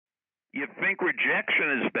You think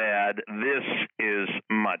rejection is bad, this is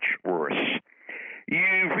much worse.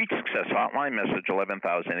 You've reached Success Hotline, message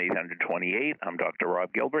 11,828. I'm Dr.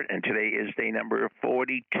 Rob Gilbert, and today is day number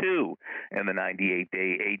 42 in the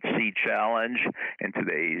 98-day HC Challenge. And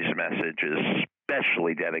today's message is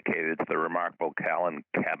specially dedicated to the remarkable Callan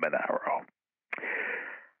Cabanero.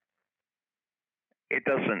 It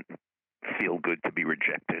doesn't feel good to be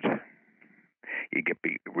rejected. You get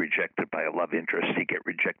rejected by a love interest. You get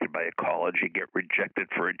rejected by a college. You get rejected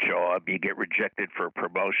for a job. You get rejected for a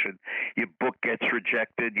promotion. Your book gets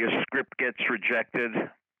rejected. Your script gets rejected.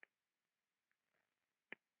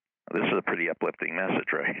 This is a pretty uplifting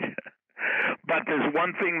message, right? But there's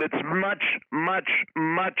one thing that's much, much,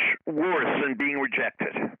 much worse than being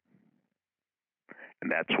rejected.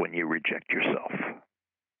 And that's when you reject yourself.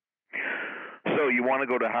 So you want to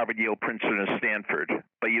go to Harvard, Yale, Princeton, or Stanford,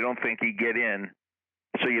 but you don't think you get in,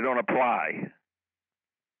 so you don't apply.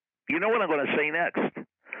 You know what I'm going to say next?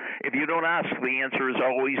 If you don't ask, the answer is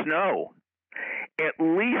always no. At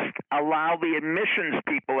least allow the admissions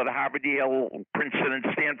people at Harvard, Yale, Princeton, and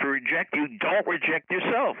Stanford reject you. Don't reject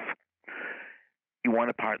yourself. You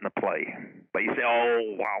want a part in the play, but you say,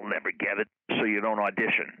 oh, I'll never get it, so you don't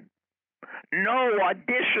audition. No,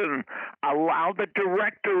 audition. Allow the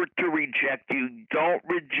director to reject you. Don't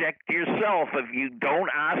reject yourself. If you don't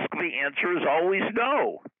ask, the answer is always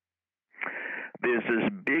no. There's this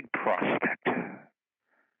big prospect,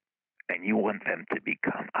 and you want them to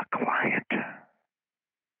become a client.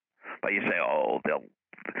 But you say, oh, they'll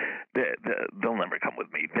never come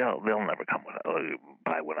with me. They'll never come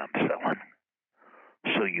buy what I'm selling.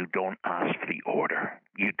 So you don't ask for the order.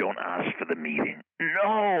 You don't ask for the meeting.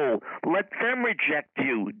 No, let them reject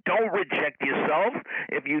you. Don't reject yourself.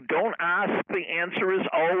 If you don't ask, the answer is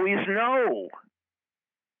always no.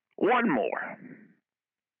 One more.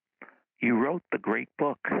 You wrote the great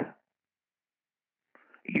book.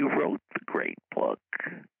 You wrote the great book.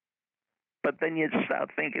 But then you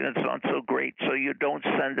start thinking it's not so great, so you don't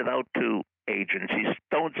send it out to agencies.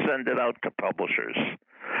 Don't send it out to publishers.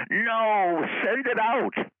 No, send it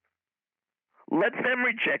out. Let them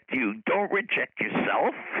reject you. Don't reject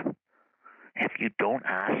yourself. If you don't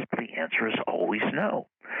ask, the answer is always no.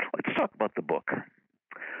 Let's talk about the book.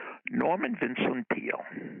 Norman Vincent Peale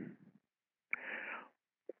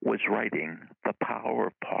was writing The Power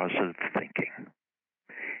of Positive Thinking.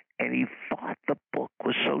 And he thought the book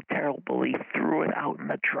was so terrible, he threw it out in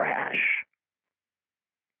the trash.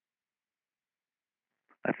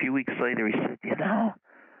 A few weeks later, he said,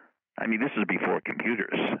 this is before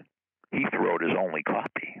computers. He threw out his only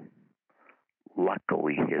copy.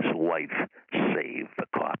 Luckily, his wife saved the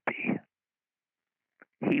copy.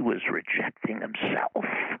 He was rejecting himself.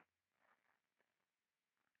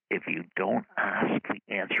 If you don't ask, the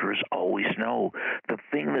answer is always no. The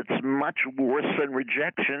thing that's much worse than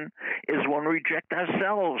rejection is when we reject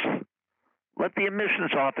ourselves. Let the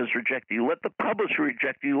admissions office reject you. Let the publisher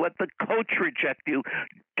reject you. Let the coach reject you.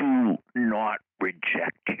 Do not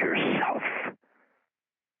reject yourself.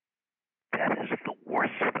 That is the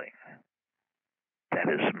worst thing. That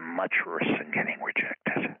is much worse than getting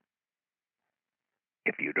rejected.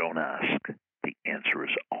 If you don't ask, the answer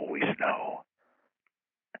is always no.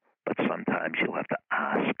 But sometimes you'll have to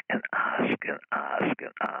ask and ask and ask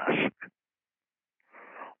and ask.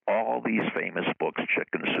 All these famous books,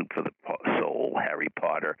 Chicken Soup for the Soul, Harry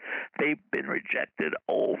Potter, they've been rejected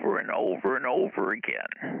over and over and over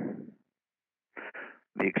again.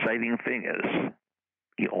 The exciting thing is,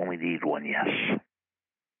 you only need one yes.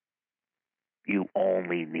 You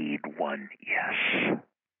only need one yes.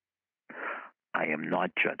 I am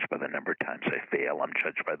not judged by the number of times I fail. I'm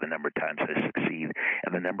judged by the number of times I succeed.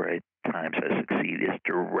 And the number of times I succeed is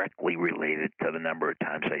directly related to the number of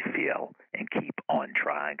times I fail and keep on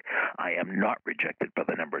trying. I am not rejected by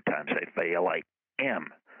the number of times I fail. I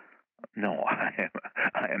am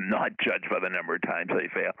not judged by the number of times I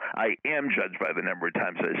fail. I am judged by the number of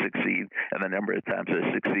times I succeed, and the number of times I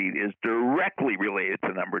succeed is directly related to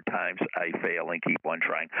the number of times I fail and keep on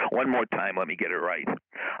trying. One more time, let me get it right.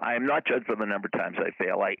 I am not judged by the number of times I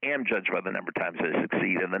fail. I am judged by the number of times I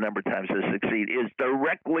succeed, and the number of times I succeed is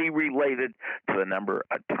directly related to the number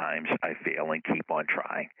of times I fail and keep on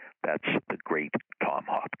trying. That's the great Tom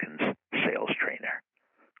Hopkins, sales trainer.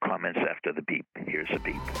 Comments after the beep. Here's a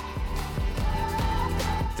beep.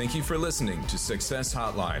 Thank you for listening to Success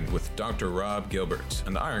Hotline with Dr. Rob Gilbert,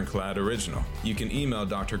 an Ironclad original. You can email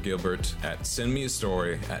Dr. Gilbert at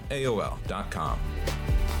sendmeastory@aol.com.